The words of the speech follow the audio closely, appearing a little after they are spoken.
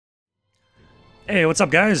Hey, what's up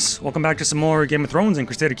guys? Welcome back to some more Game of Thrones and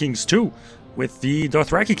Crusader Kings 2 with the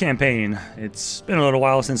Dothraki campaign. It's been a little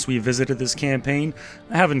while since we visited this campaign.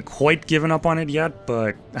 I haven't quite given up on it yet,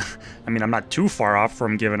 but I mean, I'm not too far off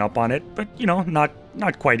from giving up on it, but you know, not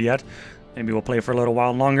quite yet. Maybe we'll play for a little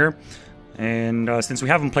while longer. And since we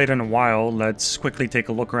haven't played in a while, let's quickly take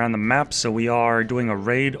a look around the map. So we are doing a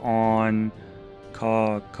raid on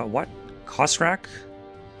what? Kosrak?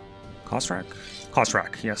 Kosrak?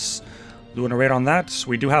 Kosrak, yes. Doing a raid on that.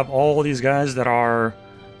 We do have all these guys that are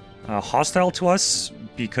hostile to us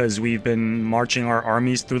because we've been marching our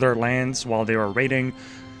armies through their lands while they were raiding.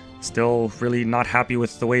 Still really not happy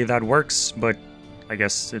with the way that works, but I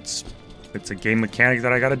guess it's a game mechanic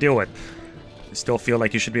that I gotta deal with. I still feel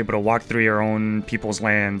like you should be able to walk through your own people's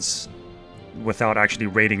lands without actually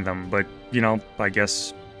raiding them, but you know, I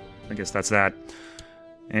guess that's that.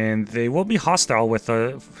 And they will be hostile with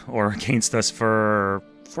or against us for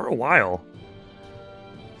a while.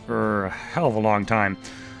 For a hell of a long time.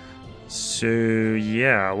 So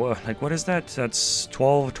yeah, well, like what is that? That's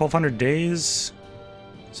 1200 days.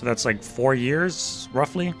 So that's like 4 years,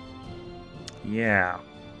 roughly. Yeah.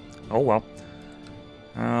 Oh well.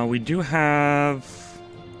 We do have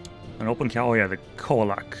an open cow. Oh yeah, the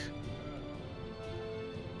Kosrak.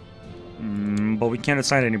 But we can't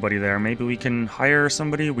assign anybody there. Maybe we can hire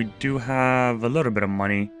somebody. We do have a little bit of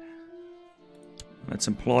money. Let's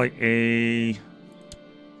employ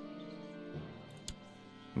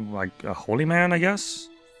like a holy man, I guess?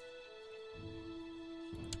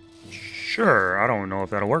 Sure, I don't know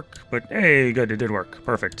if that'll work, but hey, good, it did work.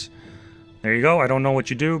 Perfect. There you go. I don't know what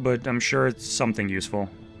you do, but I'm sure it's something useful.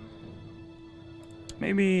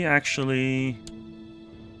 Maybe actually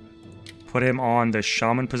put him on the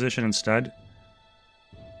shaman position instead.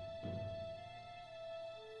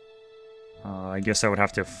 I guess I would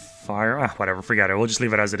have to fire... whatever, forget it. We'll just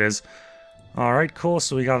leave it as it is. Alright, cool.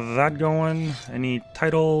 So we got that going. Any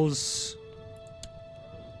titles?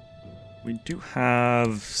 We do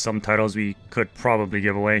have some titles we could probably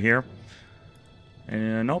give away here.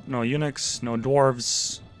 And nope, no eunuchs, no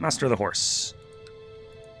dwarves. Master of the horse.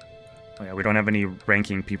 Oh yeah, we don't have any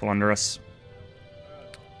ranking people under us.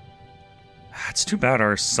 It's too bad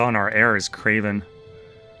our son, our heir, is Craven.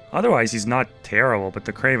 Otherwise, he's not terrible, but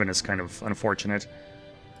the Craven is kind of unfortunate.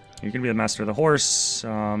 You can be the Master of the Horse. I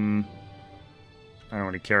don't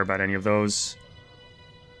really care about any of those.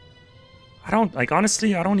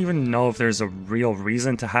 Honestly, I don't even know if there's a real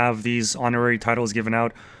reason to have these honorary titles given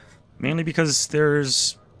out. Mainly because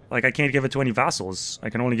there's, I can't give it to any vassals. I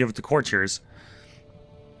can only give it to courtiers.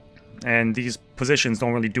 And these positions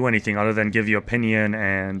don't really do anything other than give you opinion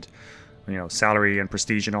and, you know, salary and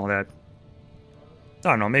prestige and all that. I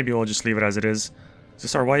don't know, maybe we'll just leave it as it is. Is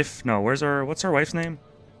this our wife? No, what's our wife's name?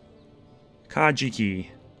 Kajiki.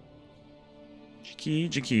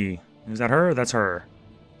 Jiki. Is that her? That's her.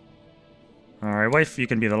 Alright, wife, you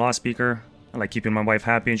can be the law speaker. I like keeping my wife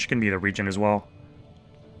happy, and she can be the regent as well.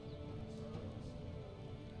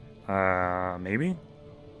 Maybe?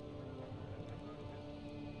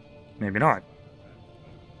 Maybe not.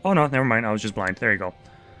 Oh no, never mind, I was just blind. There you go.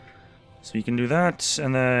 So you can do that,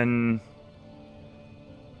 and then...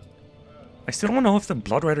 I still don't know if the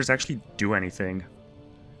Blood Riders actually do anything.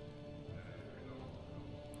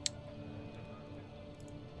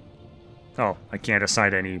 Oh, I can't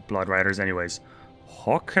assign any Blood Riders anyways.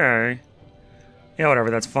 Okay. Yeah, whatever,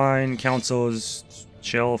 that's fine. Council's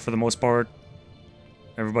chill for the most part.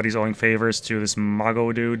 Everybody's owing favors to this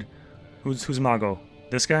Mago dude. Who's Mago?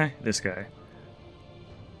 This guy? This guy.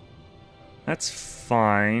 That's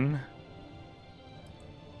fine.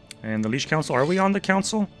 And the Leash Council, are we on the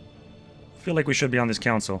council? I feel like we should be on this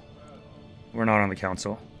council. We're not on the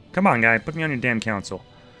council. Come on, guy, put me on your damn council.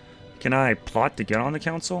 Can I plot to get on the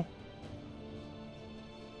council?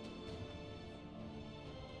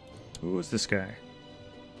 Who is this guy?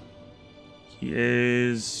 He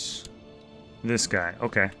is... this guy.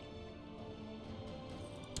 Okay.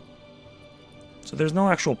 So there's no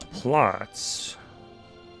actual plots.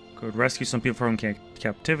 Could rescue some people from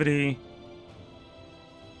captivity.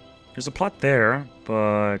 There's a plot there,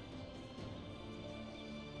 but...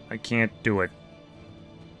 I can't do it.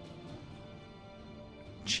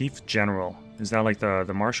 Chief General. Is that like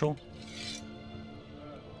the Marshal?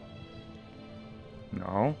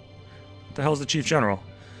 No. What the hell's the Chief General?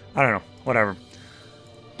 I don't know. Whatever.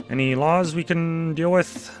 Any laws we can deal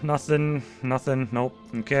with? Nothing. Nothing. Nope.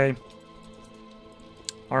 Okay.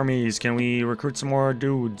 Armies. Can we recruit some more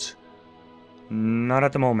dudes? Not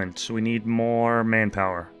at the moment. We need more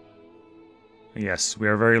manpower. Yes, we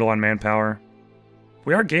are very low on manpower.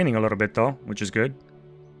 We are gaining a little bit though, which is good.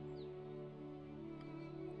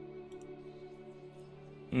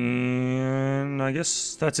 And I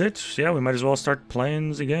guess that's it. Yeah, we might as well start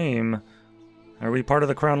playing the game. Are we part of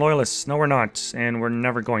the Crown Loyalists? No, we're not. And we're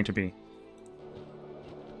never going to be.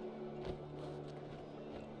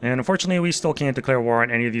 And unfortunately, we still can't declare war on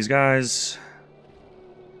any of these guys.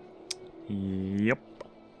 Yep.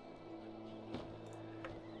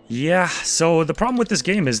 Yeah, so the problem with this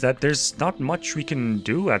game is that there's not much we can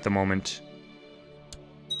do at the moment.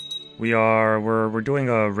 We're doing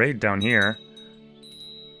a raid down here.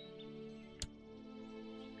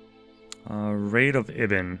 Raid of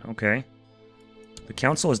Ibn, okay. The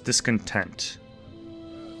council is discontent.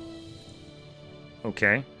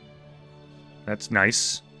 Okay. That's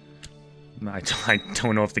nice. I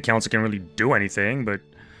don't know if the council can really do anything, but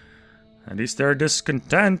at least they're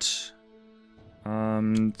discontent.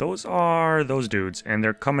 Those are those dudes, and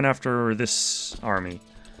they're coming after this army.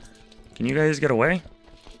 Can you guys get away?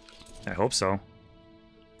 I hope so.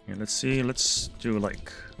 Yeah, let's see. Let's do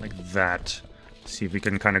like that. See if we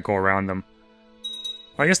can kind of go around them.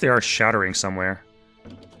 Well, I guess they are shattering somewhere.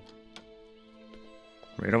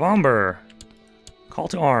 Raid of Umber. Call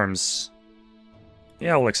to arms.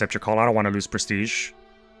 Yeah, we'll accept your call. I don't want to lose prestige.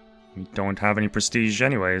 We don't have any prestige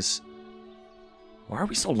anyways. Why are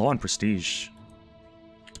we so low on prestige?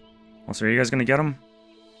 Also, are you guys going to get them?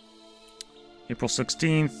 April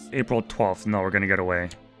 16th, April 12th. No, we're going to get away.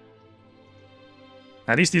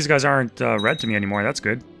 At least these guys aren't red to me anymore. That's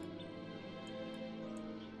good.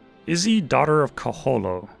 Izzy, daughter of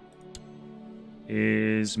Kaholo,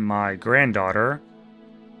 is my granddaughter.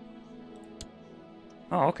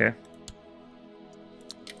 Oh, okay.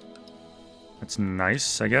 That's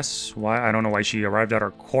nice, I guess. Why? I don't know why she arrived at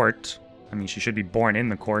our court. I mean, she should be born in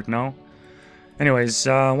the court, no? Anyways,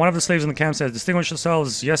 one of the slaves in the camp says, distinguish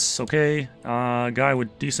themselves. Yes, okay. Guy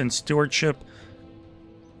with decent stewardship.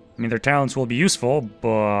 I mean, their talents will be useful,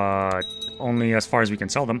 but only as far as we can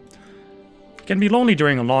sell them. It can be lonely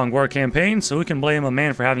during a long war campaign, so who can blame a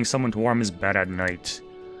man for having someone to warm his bed at night?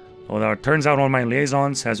 Although it turns out one of my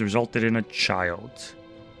liaisons has resulted in a child.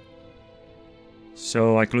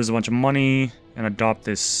 So I could lose a bunch of money and adopt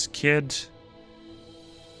this kid.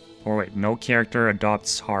 Or wait, no character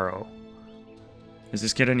adopts Harrow. Is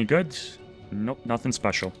this kid any good? Nope, nothing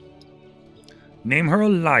special. Name her a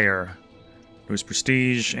liar. Lose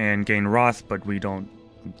prestige and gain wrath, but we don't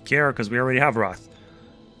care because we already have wrath.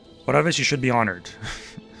 But of it, she should be honored.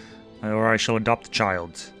 Or I shall adopt the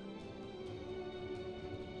child.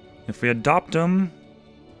 If we adopt him,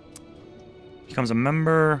 becomes a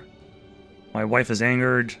member. My wife is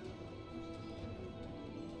angered.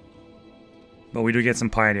 But we do get some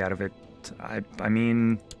piety out of it. I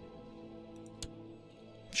mean...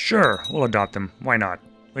 Sure, we'll adopt him. Why not?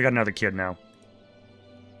 We got another kid now.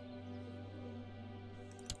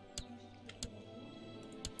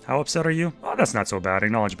 How upset are you? Oh, that's not so bad.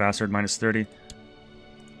 Acknowledge bastard, minus 30.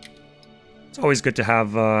 It's always good to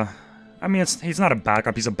have, I mean, he's not a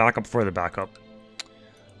backup. He's a backup for the backup.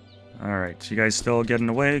 Alright, you guys still getting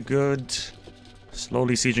away? Good.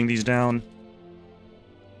 Slowly sieging these down.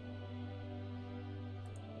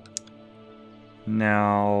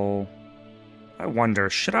 Now... I wonder,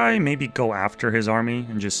 should I maybe go after his army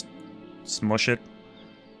and just smush it?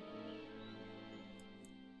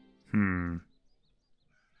 Because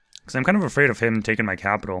I'm kind of afraid of him taking my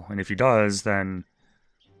capital, and if he does, then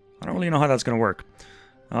I don't really know how that's going to work.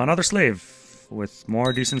 Another slave with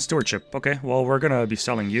more decent stewardship. Okay, well, we're going to be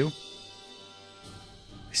selling you.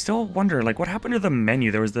 I still wonder, like, what happened to the menu?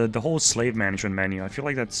 There was the whole slave management menu. I feel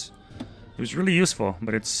like it was really useful,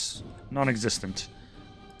 but it's non-existent.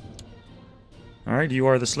 Alright, you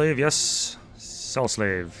are the slave, yes. Sell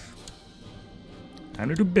slave. Time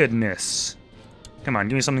to do business. Come on,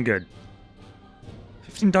 give me something good.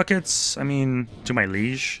 15 ducats, I mean, to my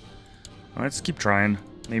liege. Let's keep trying.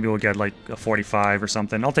 Maybe we'll get like a 45 or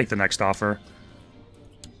something. I'll take the next offer.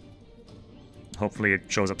 Hopefully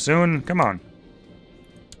it shows up soon. Come on.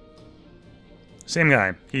 Same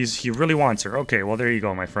guy. He really wants her. Okay, well there you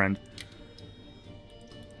go, my friend.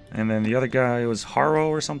 And then the other guy was Harrow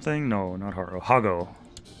or something? No, not Harrow. Hago.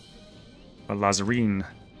 A Lazarine.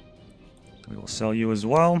 We will sell you as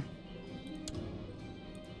well.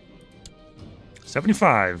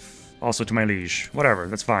 75. Also to my liege. Whatever,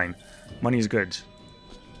 that's fine. Money is good.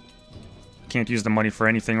 Can't use the money for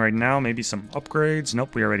anything right now. Maybe some upgrades.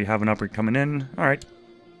 Nope, we already have an upgrade coming in. Alright.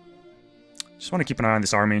 Just want to keep an eye on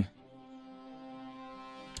this army.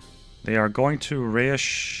 They are going to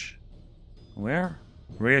Reish... Where?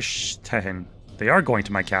 Reish Tehen. They are going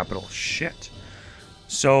to my capital. Shit.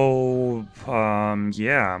 So,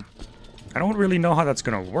 yeah. I don't really know how that's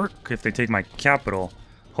gonna work if they take my capital.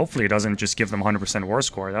 Hopefully it doesn't just give them 100% war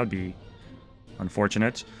score. That would be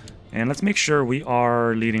Unfortunate. And let's make sure we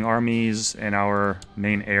are leading armies and our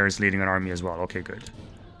main heir is leading an army as well. Okay, good.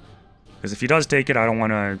 Because if he does take it, I don't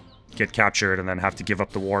want to get captured and then have to give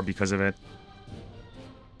up the war because of it.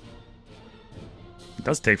 It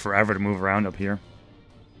does take forever to move around up here.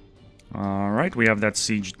 Alright, we have that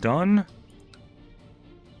siege done.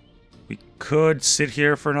 We could sit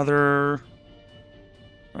here for another,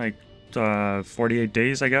 like, 48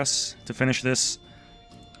 days, I guess, to finish this.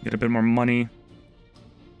 Get a bit more money.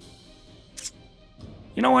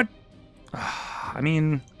 You know what? I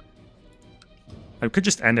mean, I could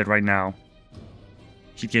just end it right now.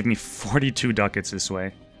 He'd give me 42 ducats this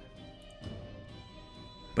way.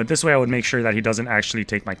 But this way I would make sure that he doesn't actually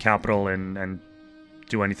take my capital and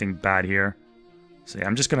do anything bad here. So yeah,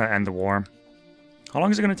 I'm just going to end the war. How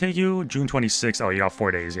long is it going to take you? June 26th. Oh, you got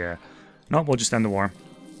 4 days, yeah. No, we'll just end the war.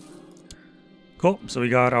 Cool. So we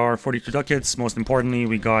got our 42 ducats. Most importantly,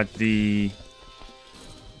 we got the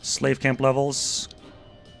slave camp levels.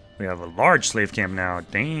 We have a large slave camp now.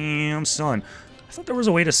 Damn, son. I thought there was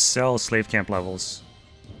a way to sell slave camp levels.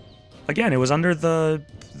 Again, it was under the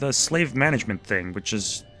slave management thing, which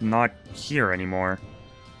is not here anymore.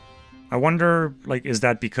 I wonder, like, is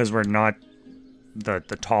that because we're not the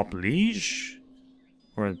top liege?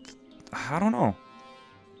 Or, I don't know.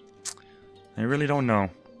 I really don't know.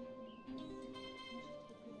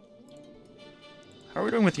 How are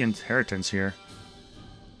we doing with the inheritance here?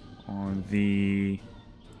 On the...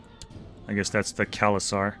 I guess that's the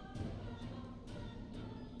Khalassar.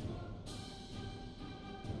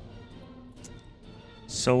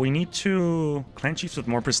 So we need to... Clan chiefs with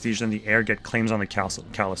more prestige than the heir get claims on the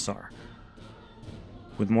Khalassar.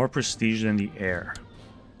 With more prestige than the heir.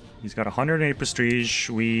 He's got 108 prestige.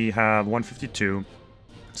 We have 152.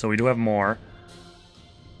 So we do have more.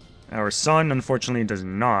 Our son, unfortunately, does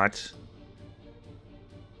not.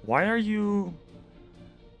 Why are you...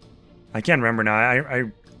 I can't remember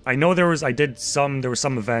now. I know there was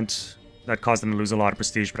some event that caused them to lose a lot of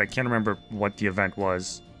prestige, but I can't remember what the event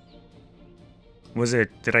was. Was it,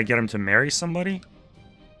 did I get him to marry somebody?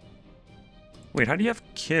 Wait, how do you have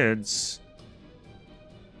kids?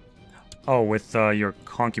 Oh, with your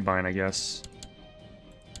concubine, I guess.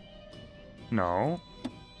 No.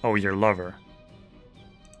 Oh, your lover.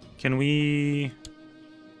 Can we...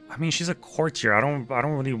 I mean, she's a courtier. I don't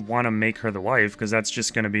really want to make her the wife, because that's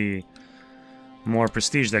just going to be more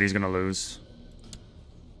prestige that he's going to lose.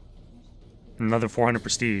 Another 400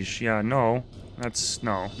 prestige. Yeah, no. That's...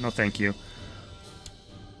 No, thank you.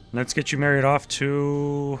 Let's get you married off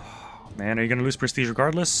to... Man, are you going to lose prestige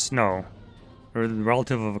regardless? No. Or the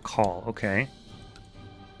relative of a call. Okay.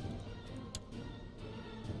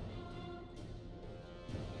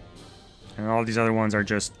 And all these other ones are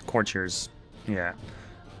just courtiers. Yeah.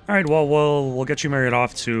 Alright, well, we'll get you married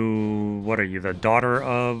off to... What are you, the daughter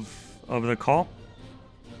of the call?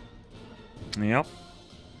 Yep.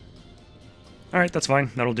 Alright, that's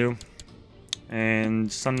fine. That'll do.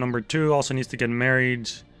 And son number 2 also needs to get married.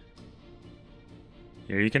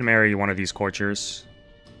 Here, you can marry one of these courtiers.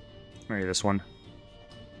 Marry this one.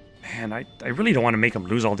 Man, I really don't want to make him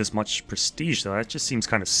lose all this much prestige, though. That just seems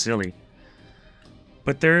kind of silly.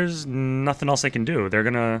 But there's nothing else I can do. They're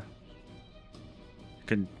gonna...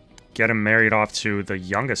 Could get him married off to the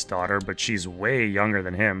youngest daughter, but she's way younger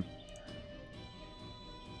than him.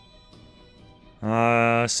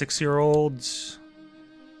 6-year-olds...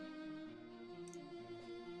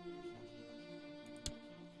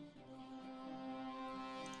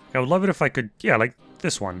 I would love it if I could... Yeah, like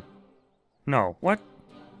this one. No. What?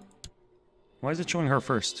 Why is it showing her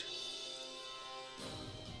first?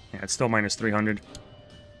 Yeah, it's still minus 300.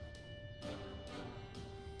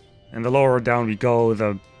 And the lower down we go,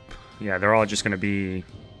 the... Yeah, they're all just gonna be...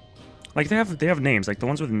 Like, they have names. Like, the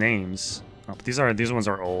ones with names. Oh, but these ones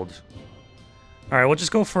are old. Alright, we'll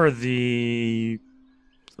just go for the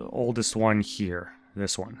oldest one here.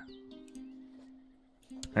 This one.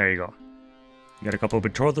 There you go. You got a couple of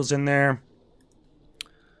betrothals in there.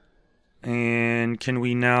 And can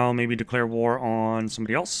we now maybe declare war on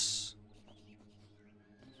somebody else?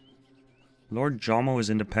 Lord Jamo is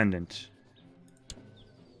independent.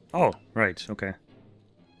 Oh, right, okay.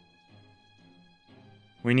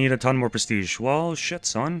 We need a ton more prestige. Well, shit,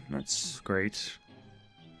 son. That's great.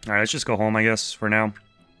 Alright, let's just go home, I guess, for now.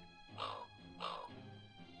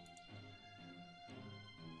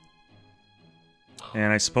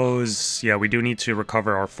 And I suppose, yeah, we do need to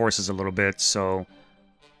recover our forces a little bit, so...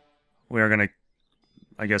 We are gonna,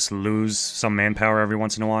 I guess, lose some manpower every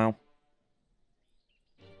once in a while.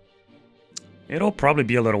 It'll probably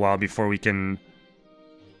be a little while before we can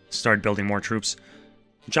start building more troops.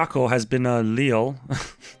 Jaco has been leal.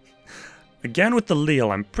 Again with the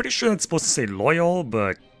Leal, I'm pretty sure that's supposed to say loyal,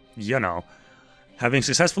 but you know. Having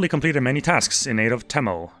successfully completed many tasks in aid of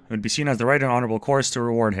Temo, it would be seen as the right and honorable course to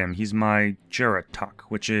reward him. He's my Jeratuk,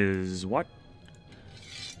 which is what?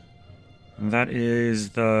 That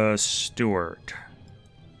is the steward.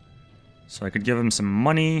 So I could give him some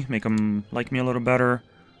money, make him like me a little better,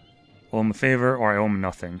 owe him a favor, or I owe him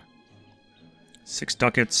nothing. 6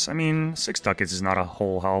 ducats. I mean, 6 ducats is not a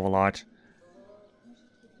whole hell of a lot.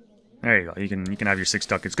 There you go. You can have your 6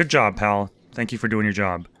 ducats. Good job, pal. Thank you for doing your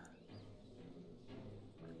job.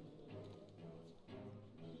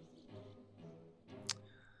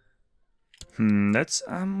 I'm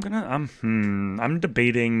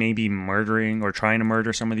debating maybe murdering or trying to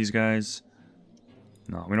murder some of these guys.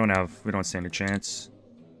 No, we don't stand a chance.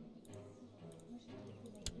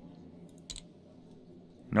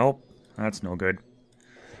 Nope, that's no good.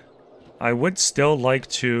 I would still like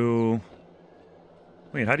to...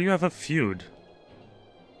 Wait, how do you have a feud?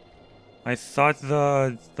 I thought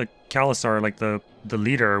the Khalassar, like the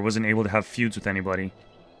leader, wasn't able to have feuds with anybody.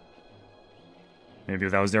 Maybe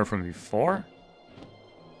that was there from before?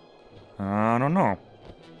 I don't know.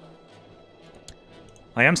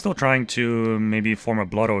 I am still trying to maybe form a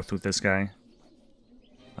blood oath with this guy.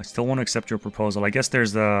 I still want to accept your proposal. I guess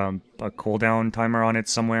there's a cooldown timer on it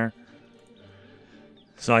somewhere.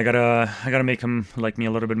 So I gotta make him like me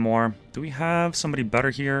a little bit more. Do we have somebody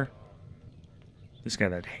better here? This guy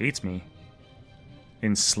that hates me.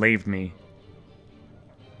 Enslaved me.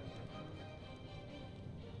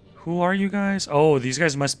 Who are you guys? Oh, these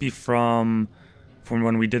guys must be from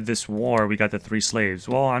when we did this war. We got the 3 slaves.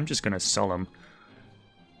 Well, I'm just gonna sell them.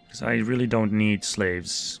 Because I really don't need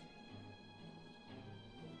slaves.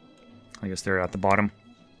 I guess they're at the bottom.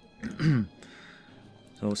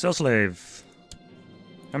 So, sell slave.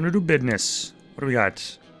 I'm gonna do business. What do we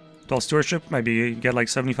got? 12 stewardship? Maybe get like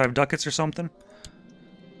 75 ducats or something?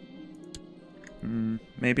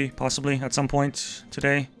 Maybe, possibly, at some point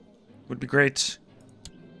today. Would be great.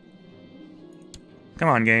 Come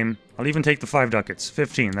on, game. I'll even take the 5 ducats.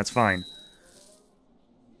 15, that's fine.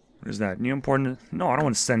 What is that? New important... No, I don't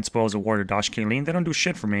want to send spoils of war to Dosh Kaleen. They don't do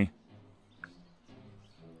shit for me.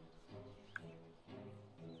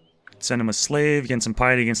 Send him a slave, gain some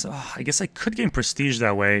piety against... Oh, I guess I could gain prestige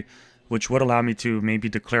that way, which would allow me to maybe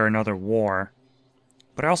declare another war.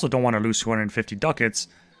 But I also don't want to lose 250 ducats,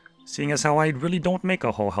 seeing as how I really don't make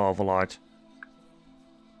a whole hell of a lot.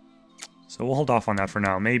 So we'll hold off on that for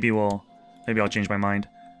now. Maybe I'll change my mind.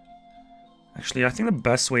 Actually, I think the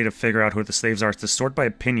best way to figure out who the slaves are is to sort by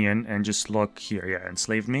opinion and just look here. Yeah,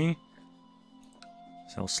 enslaved me.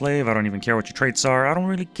 Sell slave. I don't even care what your traits are. I don't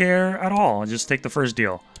really care at all. I'll just take the first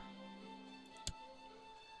deal.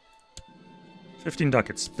 15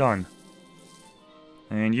 ducats. Done.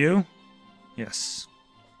 And you? Yes.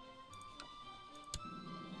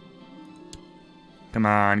 Come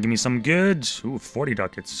on, give me some goods. Ooh, 40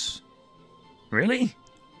 ducats. Really?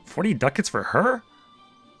 40 ducats for her?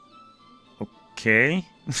 Okay.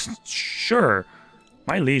 Sure.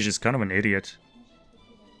 My liege is kind of an idiot.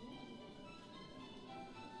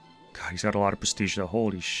 God, he's got a lot of prestige though.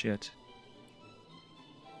 Holy shit.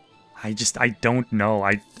 I don't know.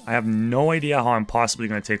 I have no idea how I'm possibly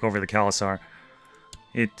going to take over the Khalassar.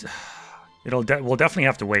 We'll definitely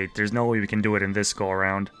have to wait. There's no way we can do it in this go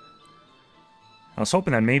around. I was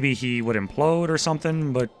hoping that maybe he would implode or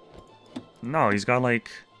something, but no, he's got like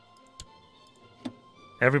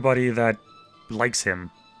everybody that likes him.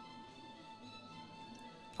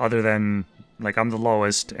 Other than, like, I'm the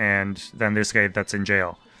lowest, and then this guy that's in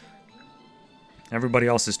jail. Everybody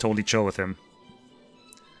else is totally chill with him.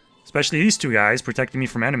 Especially these 2 guys protecting me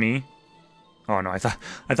from enemy. Oh no, I thought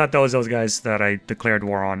that was those guys that I declared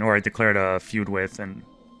war on, or I declared a feud with, and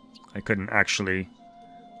I couldn't actually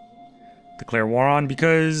declare war on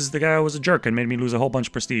because the guy was a jerk and made me lose a whole bunch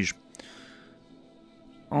of prestige.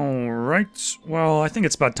 Alright, well, I think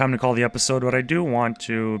it's about time to call the episode, but I do want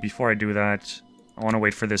to, before I do that, I want to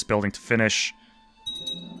wait for this building to finish.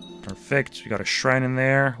 Perfect, we got a shrine in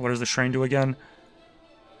there. What does the shrine do again?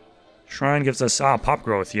 Shrine gives us, pop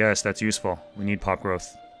growth. Yes, that's useful. We need pop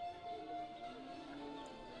growth.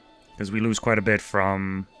 Because we lose quite a bit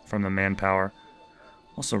from the manpower.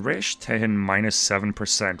 Also, Rish Tehen minus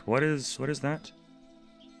 7%. What is that?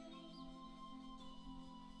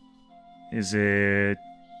 Is it...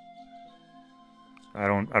 I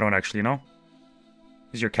don't actually know.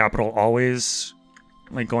 Is your capital always,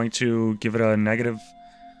 like, going to give it a negative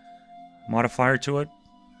modifier to it?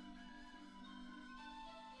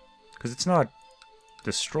 Because it's not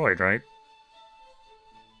destroyed, right?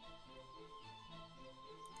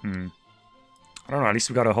 I don't know, at least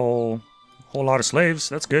we got a whole lot of slaves.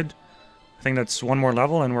 That's good. I think that's one more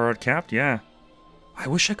level and we're at capped, yeah. I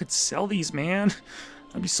wish I could sell these, man.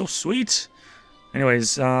 That'd be so sweet.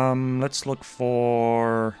 Anyways, let's look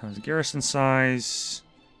for garrison size.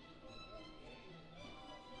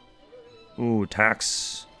 Ooh,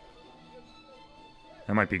 tax.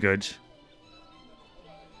 That might be good.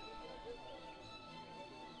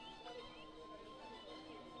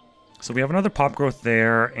 So we have another pop growth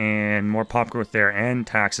there, and more pop growth there, and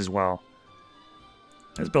tax as well.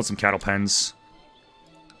 Let's build some cattle pens.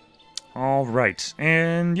 Alright,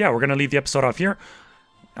 and yeah, we're going to leave the episode off here.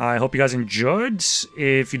 I hope you guys enjoyed.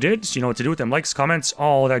 If you did, you know what to do with them. Likes, comments,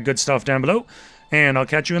 all that good stuff down below. And I'll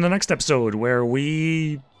catch you in the next episode, where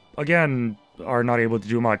we, again, are not able to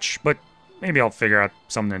do much. But maybe I'll figure out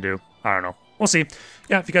something to do. I don't know. We'll see.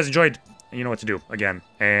 Yeah, if you guys enjoyed, you know what to do, again.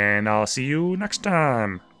 And I'll see you next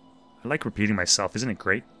time. I like repeating myself. Isn't it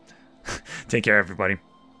great? Take care, everybody.